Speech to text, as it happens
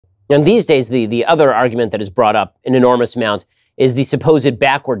And these days, the other argument that is brought up an enormous amount is the supposed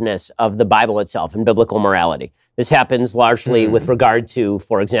backwardness of the Bible itself and biblical morality. This happens largely with regard to,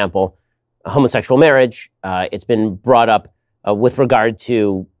 for example, homosexual marriage. It's been brought up with regard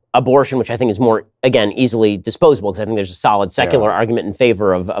to abortion, which I think is more, again, easily disposable, because I think there's a solid secular argument in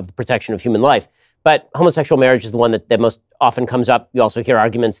favor of the protection of human life. But homosexual marriage is the one that most often comes up. You also hear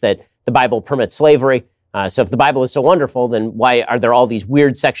arguments that the Bible permits slavery. So if the Bible is so wonderful, then why are there all these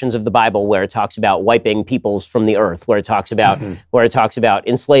weird sections of the Bible where it talks about wiping peoples from the earth, where it talks about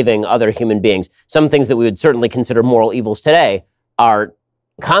enslaving other human beings? Some things that we would certainly consider moral evils today are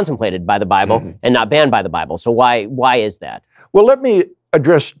contemplated by the Bible and not banned by the Bible. So why is that? Well, let me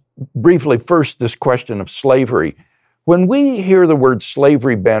address briefly first this question of slavery. When we hear the word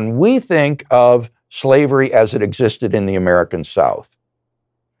slavery, Ben, we think of slavery as it existed in the American South.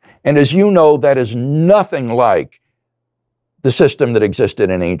 And as you know, that is nothing like the system that existed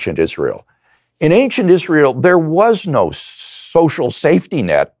in ancient Israel. In ancient Israel, there was no social safety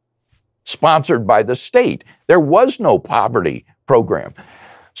net sponsored by the state. There was no poverty program.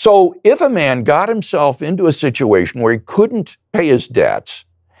 So if a man got himself into a situation where he couldn't pay his debts,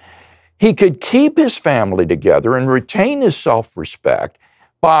 he could keep his family together and retain his self-respect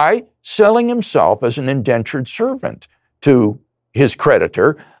by selling himself as an indentured servant to his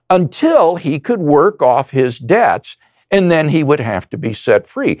creditor until he could work off his debts, and then he would have to be set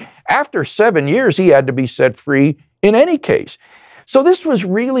free. After 7 years, he had to be set free in any case. So this was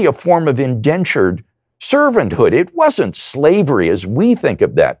really a form of indentured servanthood. It wasn't slavery as we think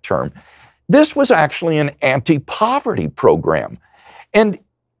of that term. This was actually an anti-poverty program. And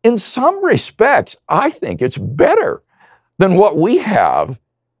in some respects, I think it's better than what we have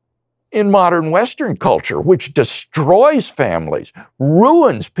in modern Western culture, which destroys families,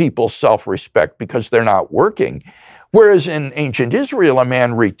 ruins people's self-respect because they're not working. Whereas in ancient Israel, a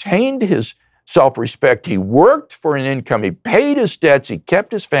man retained his self-respect, he worked for an income, he paid his debts, he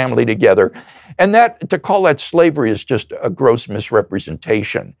kept his family together, and that, to call that slavery is just a gross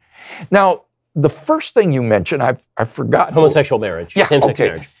misrepresentation. Now, the first thing you mentioned, I forgot. Homosexual marriage, same-sex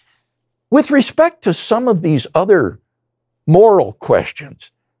marriage. With respect to some of these other moral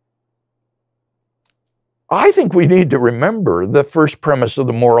questions, I think we need to remember the first premise of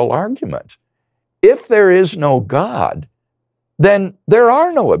the moral argument. If there is no God, then there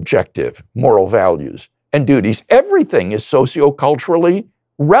are no objective moral values and duties. Everything is socioculturally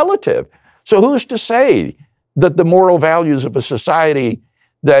relative. So who's to say that the moral values of a society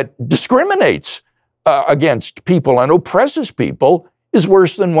that discriminates against people and oppresses people is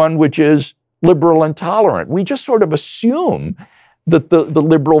worse than one which is liberal and tolerant? We just sort of assume that the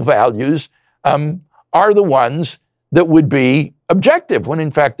liberal values are the ones that would be objective, when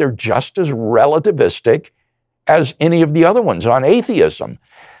in fact they're just as relativistic as any of the other ones on atheism.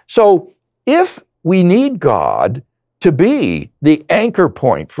 So if we need God to be the anchor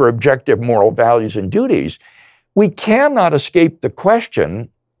point for objective moral values and duties, we cannot escape the question,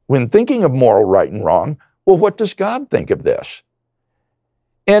 when thinking of moral right and wrong, well, what does God think of this?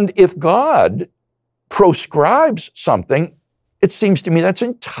 And if God proscribes something, it seems to me that's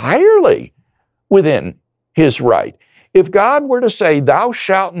entirely within his right. If God were to say, thou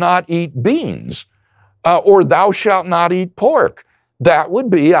shalt not eat beans, or thou shalt not eat pork, that would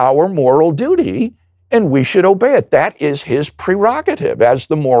be our moral duty, and we should obey it. That is his prerogative as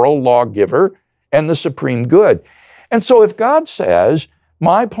the moral lawgiver and the supreme good. And so if God says,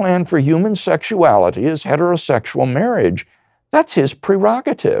 my plan for human sexuality is heterosexual marriage, that's his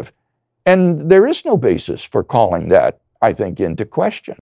prerogative. And there is no basis for calling that, I think, into question.